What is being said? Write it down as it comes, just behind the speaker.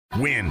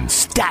Win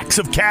stacks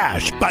of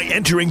cash by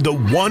entering the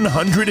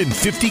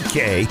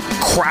 150K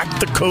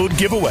Crack the Code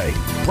giveaway.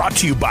 Brought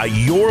to you by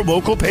your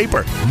local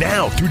paper,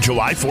 now through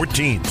July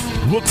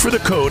 14th. Look for the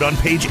code on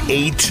page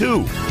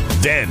A2.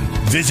 Then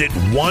visit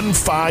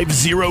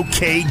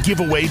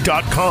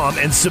 150kgiveaway.com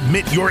and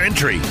submit your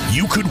entry.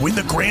 You could win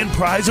the grand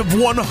prize of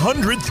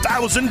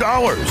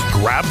 $100,000.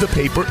 Grab the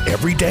paper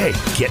every day,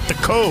 get the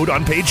code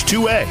on page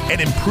 2A,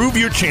 and improve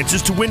your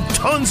chances to win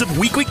tons of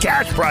weekly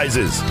cash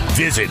prizes.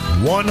 Visit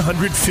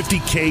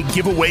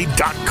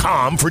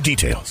 150kgiveaway.com for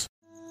details.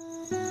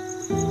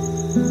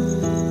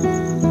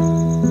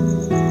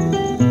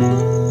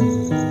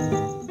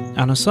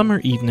 On a summer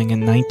evening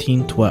in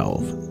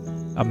 1912,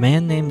 a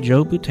man named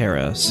Joe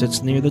Butera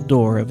sits near the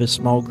door of his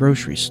small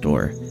grocery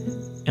store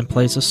and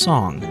plays a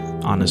song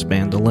on his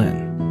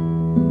mandolin.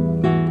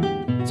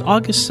 It's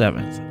August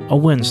 7th, a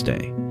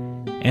Wednesday,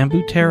 and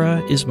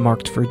Butera is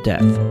marked for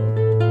death.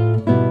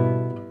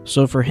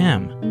 So for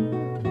him,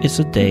 it's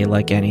a day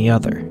like any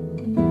other.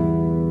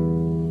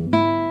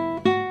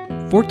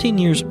 14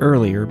 years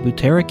earlier,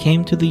 Butera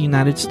came to the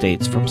United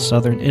States from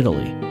southern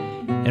Italy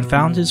and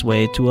found his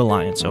way to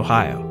Alliance,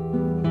 Ohio.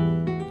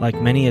 Like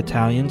many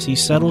Italians, he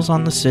settles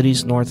on the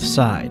city's north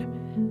side,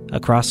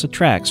 across the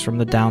tracks from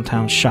the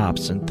downtown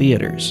shops and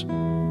theaters.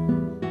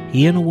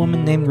 He and a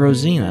woman named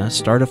Rosina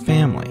start a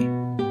family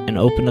and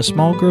open a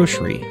small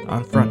grocery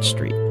on Front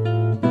Street.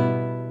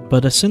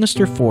 But a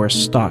sinister force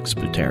stalks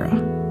Butera.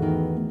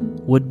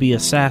 Would-be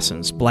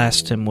assassins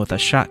blast him with a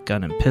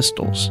shotgun and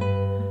pistols.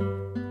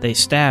 They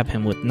stab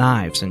him with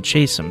knives and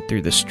chase him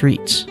through the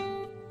streets.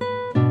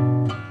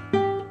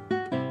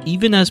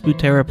 Even as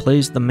Butera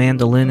plays the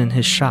mandolin in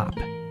his shop,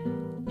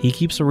 he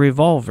keeps a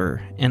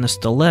revolver and a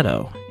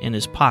stiletto in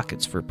his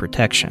pockets for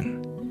protection.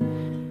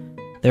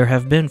 There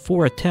have been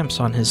 4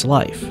 attempts on his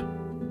life.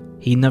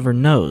 He never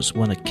knows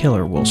when a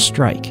killer will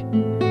strike.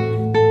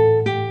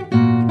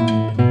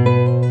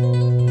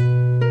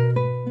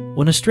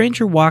 When a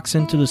stranger walks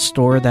into the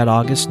store that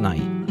August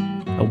night,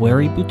 a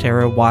wary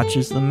Butera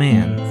watches the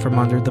man from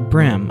under the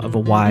brim of a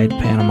wide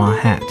Panama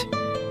hat.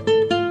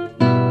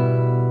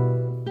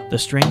 The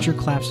stranger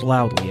claps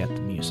loudly at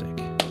the music.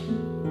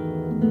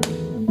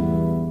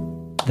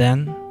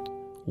 Then,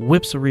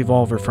 whips a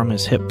revolver from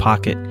his hip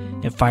pocket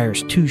and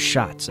fires 2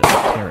 shots at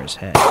Butera's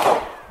head.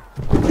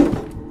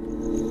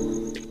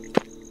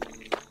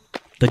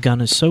 The gun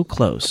is so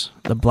close,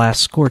 the blast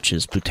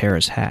scorches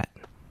Butera's hat.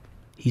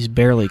 He's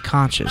barely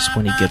conscious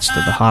when he gets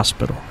to the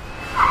hospital.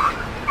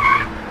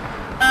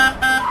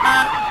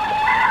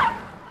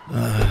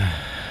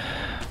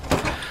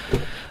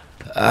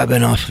 I've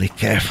been awfully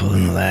careful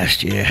in the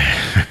last year,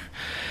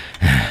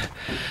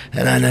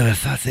 and I never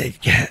thought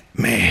they'd get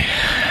me.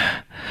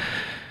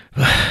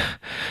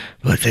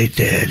 But they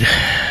did.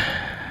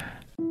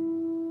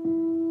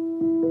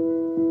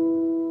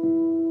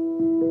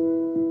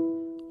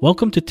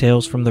 Welcome to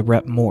Tales from the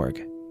Rep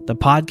Morgue, the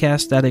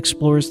podcast that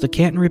explores the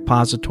Canton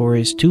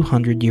Repository's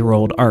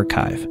 200-year-old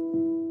archive.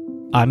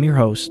 I'm your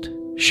host,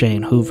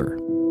 Shane Hoover.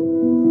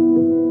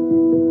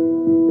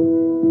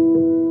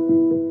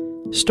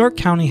 Stark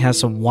County has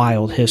some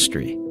wild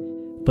history,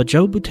 but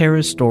Joe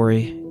Butera's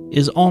story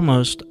is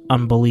almost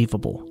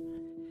unbelievable.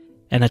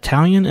 An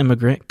Italian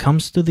immigrant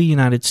comes to the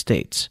United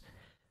States,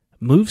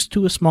 moves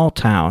to a small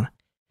town,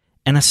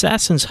 and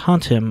assassins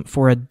hunt him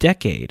for a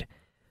decade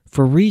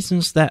for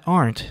reasons that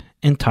aren't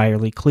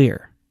entirely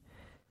clear.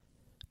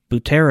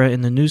 Butera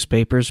and the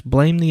newspapers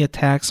blame the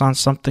attacks on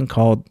something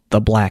called the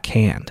Black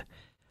Hand,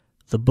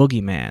 the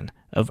boogeyman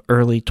of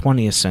early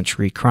 20th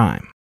century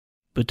crime.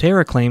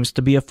 Butera claims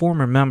to be a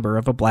former member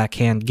of a Black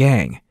Hand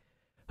gang,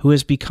 who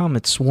has become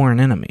its sworn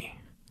enemy.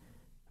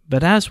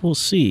 But as we'll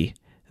see,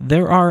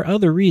 there are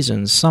other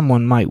reasons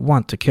someone might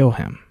want to kill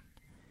him.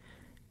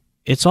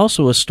 It's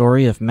also a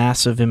story of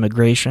massive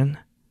immigration,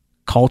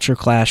 culture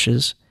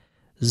clashes,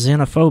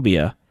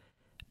 xenophobia,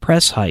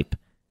 press hype,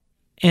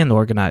 and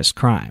organized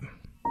crime.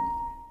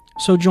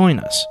 So join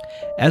us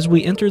as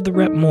we enter the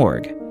Rep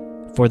Morgue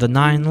for the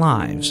 9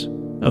 lives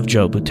of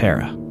Joe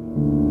Butera.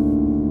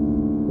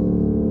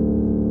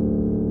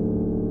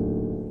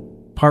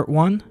 Part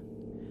 1,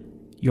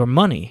 Your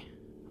Money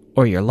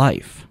or Your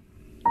Life.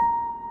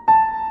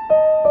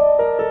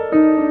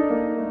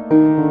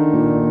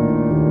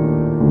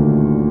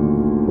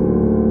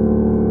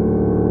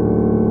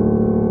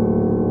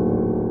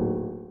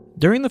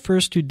 During the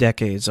first 2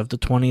 decades of the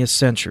 20th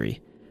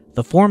century,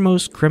 the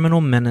foremost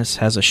criminal menace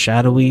has a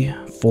shadowy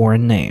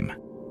foreign name: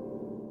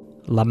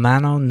 La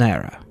Mano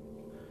Nera,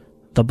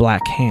 the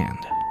Black Hand.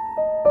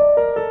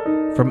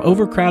 From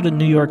overcrowded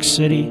New York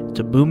City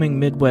to booming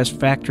Midwest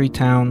factory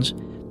towns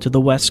to the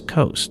West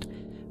Coast,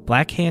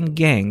 Black Hand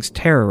gangs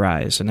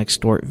terrorize and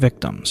extort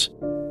victims.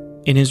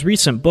 In his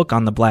recent book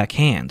on the Black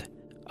Hand,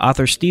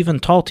 author Stephen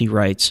Talty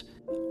writes,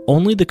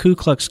 "Only the Ku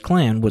Klux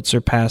Klan would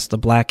surpass the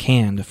Black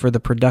Hand for the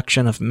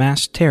production of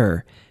mass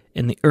terror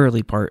in the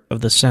early part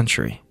of the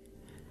century."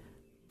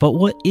 But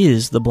what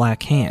is the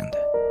Black Hand?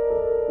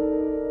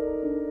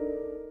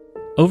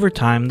 Over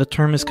time, the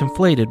term is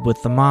conflated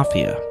with the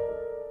Mafia,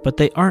 but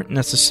they aren't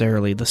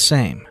necessarily the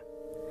same.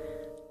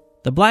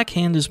 The Black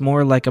Hand is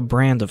more like a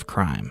brand of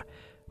crime,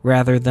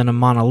 rather than a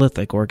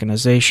monolithic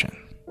organization.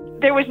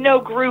 There was no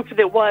group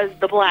that was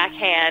the Black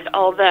Hand,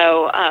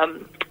 although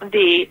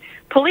the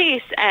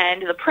police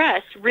and the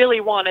press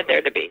really wanted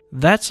there to be.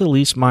 That's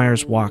Elise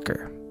Myers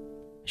Walker.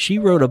 She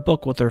wrote a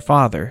book with her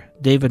father,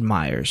 David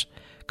Myers,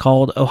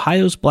 called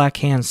Ohio's Black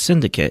Hand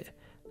Syndicate,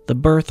 The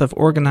Birth of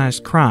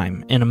Organized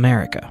Crime in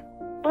America.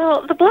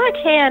 Well, the Black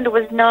Hand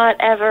was not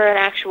ever an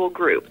actual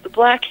group. The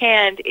Black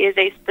Hand is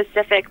a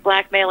specific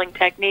blackmailing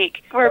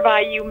technique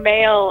whereby you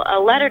mail a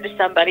letter to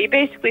somebody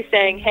basically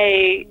saying,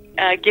 hey,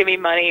 give me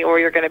money or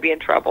you're going to be in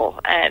trouble.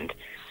 And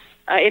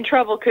in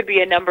trouble could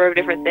be a number of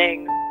different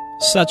things,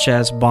 such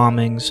as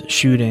bombings,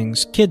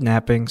 shootings,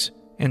 kidnappings,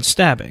 and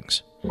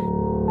stabbings.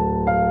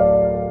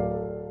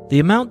 The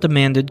amount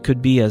demanded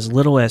could be as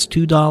little as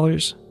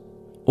 $2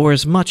 or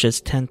as much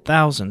as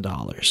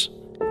 $10,000.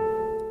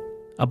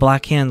 A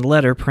Black Hand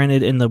letter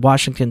printed in the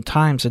Washington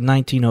Times in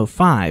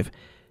 1905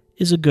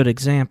 is a good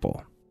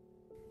example.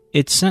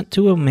 It's sent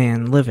to a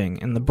man living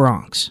in the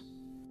Bronx.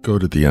 Go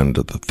to the end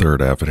of the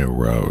 3rd Avenue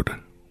Road.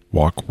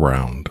 Walk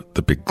round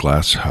the big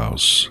glass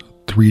house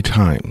 3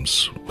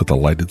 times with a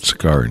lighted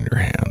cigar in your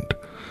hand.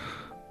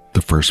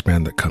 The first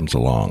man that comes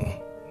along,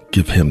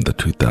 give him the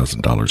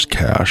 $2,000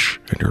 cash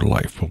and your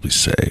life will be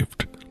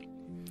saved.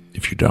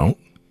 If you don't,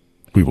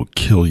 we will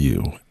kill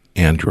you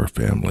and your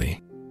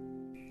family,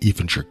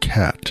 even your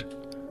cat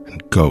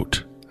and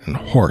goat and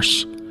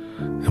horse,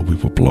 and we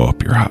will blow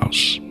up your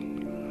house.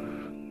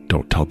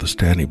 Don't tell this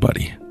to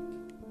anybody,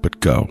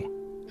 but go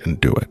and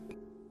do it.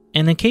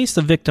 And in case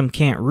the victim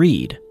can't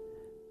read,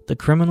 the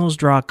criminals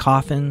draw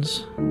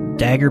coffins,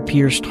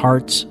 dagger-pierced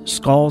hearts,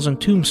 skulls,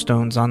 and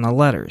tombstones on the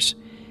letters,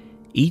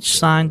 each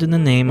signed in the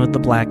name of the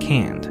Black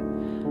Hand,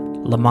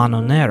 La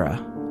Mano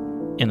Nera,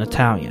 in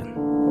Italian.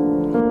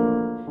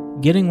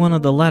 Getting one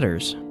of the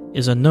letters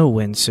is a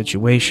no-win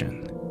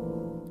situation.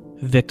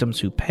 Victims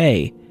who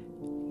pay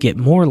get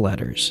more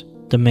letters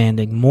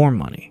demanding more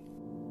money.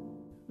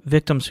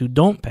 Victims who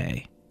don't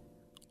pay,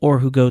 or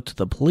who go to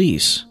the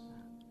police,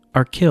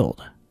 are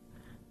killed.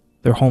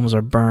 Their homes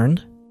are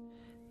burned,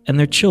 and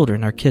their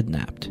children are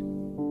kidnapped,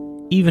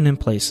 even in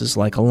places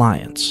like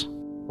Alliance.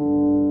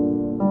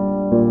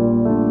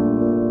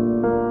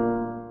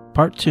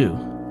 Part 2,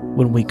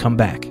 when we come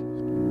back.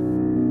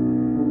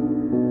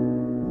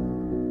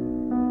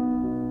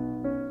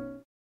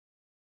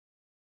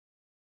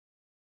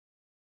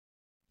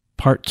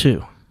 Part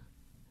 2,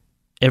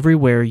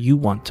 Everywhere You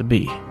Want to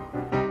Be.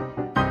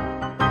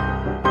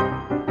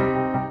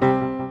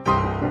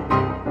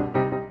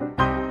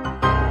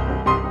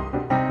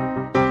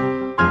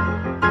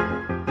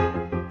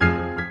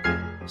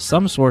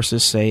 Some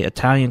sources say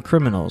Italian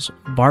criminals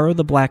borrow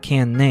the Black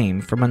Hand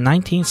name from a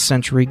 19th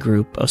century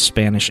group of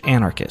Spanish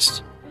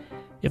anarchists.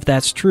 If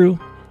that's true,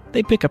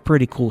 they pick a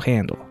pretty cool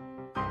handle.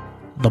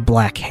 The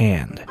Black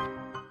Hand.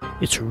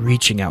 It's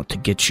reaching out to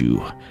get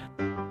you.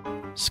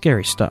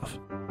 Scary stuff.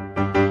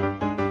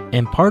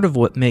 And part of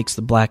what makes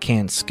the Black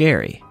Hand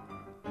scary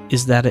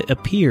is that it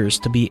appears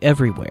to be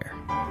everywhere.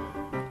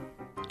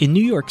 In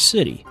New York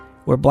City,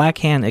 where Black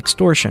Hand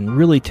extortion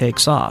really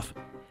takes off,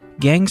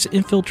 gangs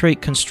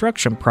infiltrate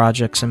construction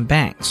projects and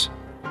banks.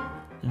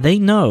 They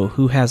know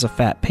who has a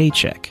fat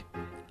paycheck,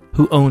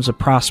 who owns a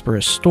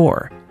prosperous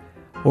store,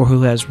 or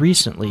who has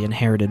recently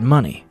inherited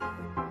money.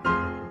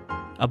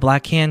 A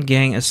Black Hand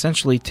gang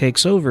essentially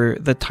takes over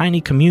the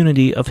tiny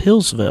community of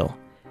Hillsville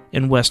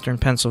in western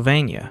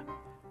Pennsylvania,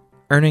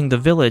 earning the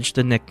village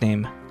the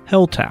nickname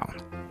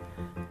Helltown.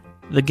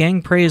 The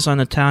gang preys on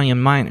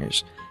Italian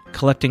miners,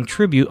 collecting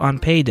tribute on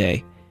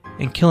payday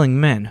and killing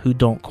men who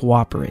don't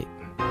cooperate.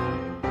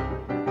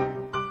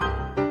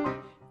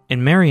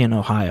 In Marion,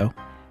 Ohio,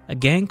 a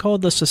gang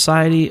called the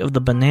Society of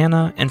the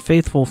Banana and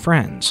Faithful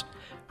Friends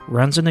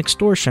runs an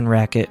extortion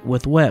racket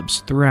with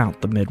webs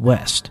throughout the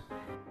Midwest.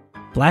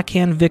 Black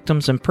Hand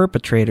victims and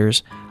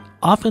perpetrators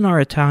often are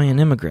Italian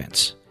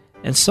immigrants,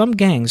 and some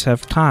gangs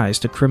have ties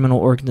to criminal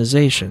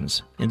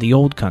organizations in the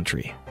old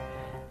country.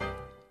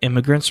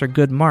 Immigrants are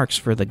good marks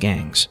for the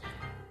gangs,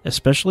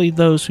 especially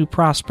those who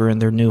prosper in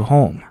their new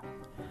home.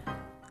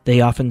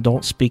 They often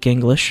don't speak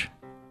English,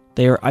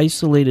 they are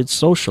isolated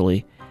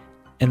socially,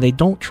 and they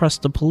don't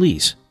trust the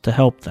police to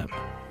help them.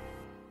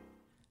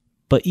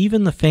 But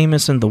even the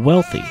famous and the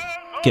wealthy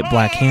get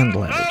Black Hand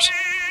letters.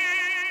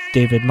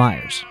 David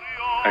Myers.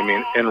 I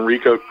mean,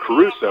 Enrico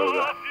Caruso,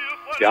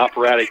 the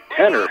operatic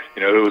tenor,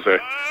 who was a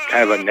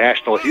kind of a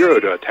national hero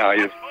to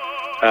Italians,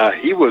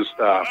 he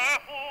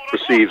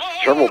received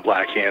several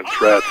Black Hand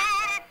threats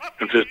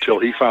until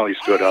he finally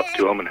stood up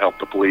to them and helped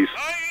the police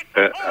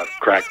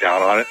crack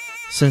down on it.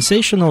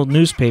 Sensational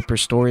newspaper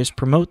stories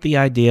promote the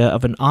idea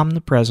of an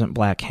omnipresent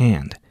Black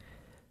Hand.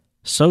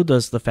 So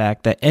does the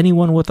fact that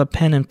anyone with a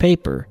pen and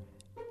paper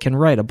can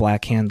write a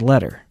Black Hand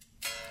letter.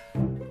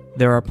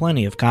 There are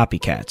plenty of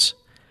copycats,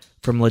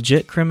 from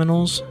legit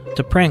criminals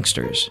to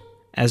pranksters,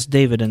 as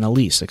David and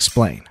Elise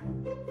explain.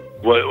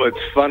 Well,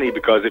 it's funny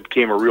because it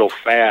became a real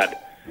fad,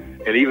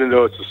 and even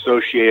though it's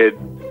associated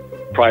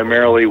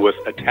primarily with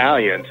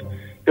Italians,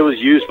 it was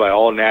used by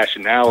all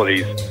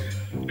nationalities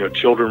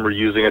children were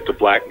using it to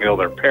blackmail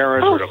their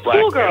parents or to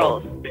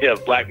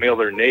blackmail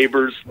their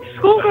neighbors.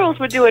 Schoolgirls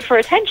would do it for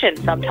attention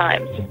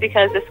sometimes, just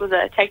because this was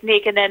a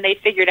technique, and then they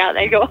figured out and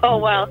they go, oh,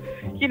 well,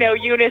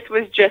 Eunice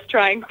was just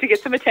trying to get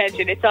some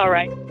attention. It's all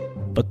right.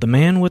 But the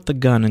man with the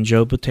gun in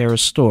Joe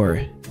Butera's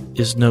store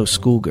is no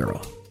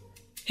schoolgirl,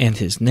 and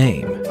his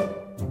name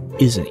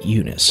isn't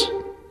Eunice.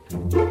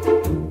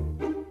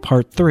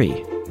 Part 3,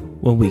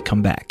 when we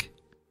come back.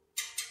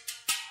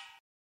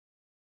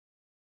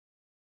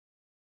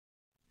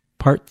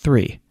 Part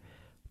 3,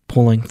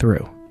 pulling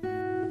through.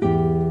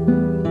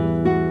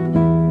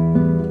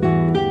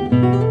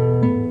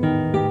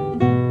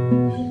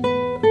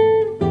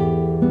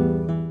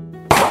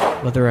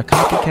 Whether a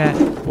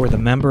copycat or the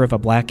member of a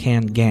Black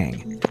Hand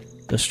gang,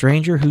 the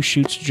stranger who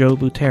shoots Joe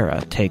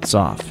Butera takes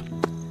off.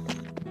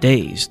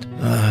 Dazed,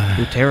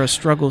 Butera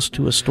struggles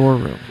to a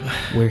storeroom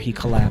where he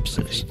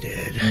collapses.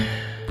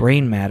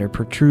 Brain matter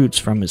protrudes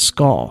from his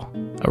skull,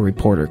 a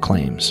reporter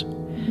claims.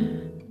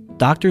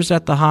 Doctors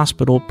at the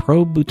hospital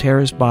probe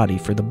Butera's body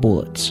for the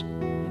bullets.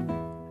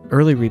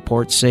 Early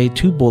reports say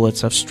 2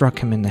 bullets have struck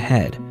him in the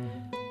head,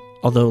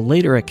 although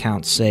later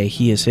accounts say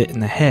he is hit in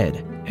the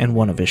head and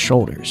one of his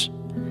shoulders.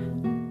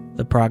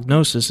 The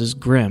prognosis is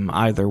grim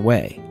either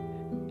way.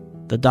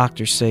 The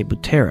doctors say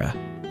Butera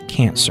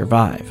can't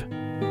survive.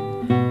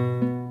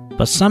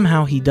 But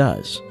somehow he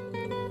does.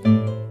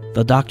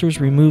 The doctors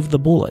remove the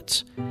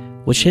bullets,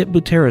 which hit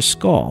Butera's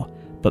skull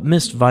but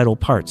missed vital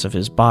parts of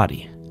his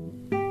body.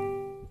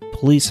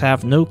 Police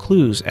have no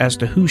clues as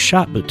to who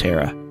shot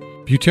Butera.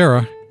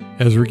 Butera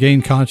has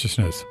regained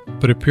consciousness,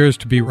 but appears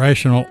to be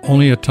rational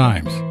only at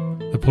times.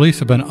 The police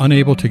have been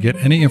unable to get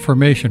any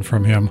information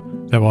from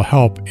him that will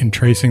help in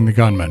tracing the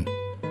gunman.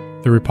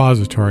 The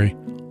Repository,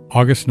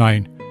 August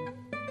 9,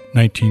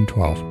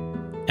 1912.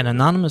 An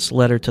anonymous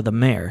letter to the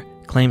mayor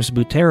claims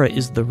Butera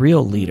is the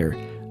real leader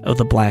of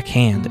the Black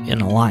Hand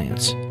in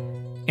Alliance,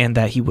 and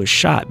that he was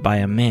shot by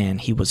a man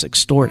he was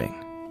extorting.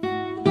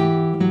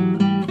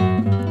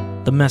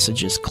 The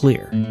message is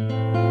clear.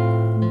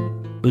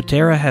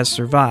 Butera has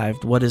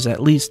survived what is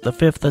at least the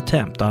 5th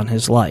attempt on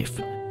his life.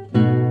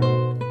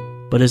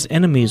 But his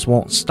enemies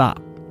won't stop,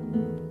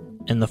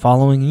 and the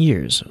following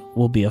years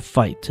will be a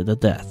fight to the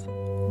death.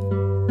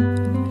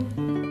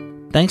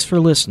 Thanks for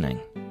listening,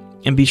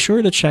 and be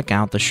sure to check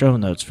out the show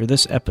notes for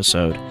this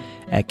episode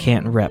at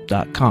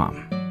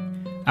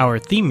cantonrep.com. Our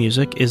theme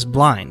music is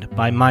Blind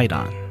by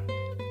Maidon.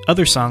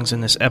 Other songs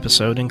in this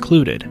episode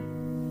included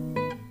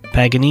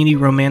Paganini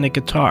Romantic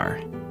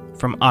Guitar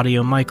from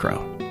Audio Micro,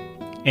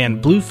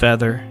 and Blue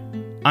Feather,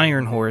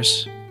 Iron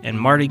Horse, and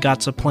Marty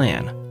Got's a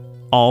Plan,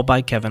 all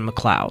by Kevin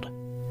MacLeod.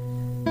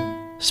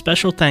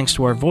 Special thanks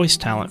to our voice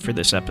talent for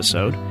this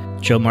episode,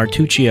 Joe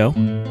Martuccio,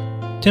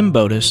 Tim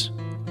Bodis,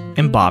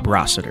 and Bob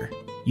Rossiter.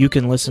 You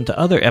can listen to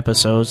other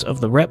episodes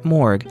of the Rep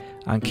Morgue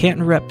on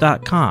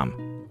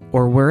cantonrep.com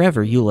or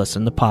wherever you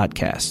listen to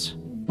podcasts.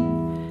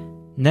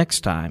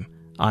 Next time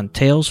on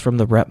Tales from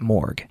the Rep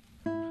Morgue.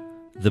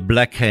 The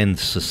Black Hand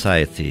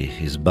Society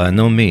is by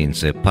no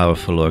means a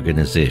powerful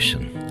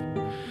organization.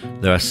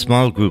 There are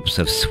small groups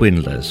of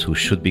swindlers who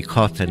should be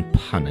caught and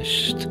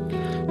punished.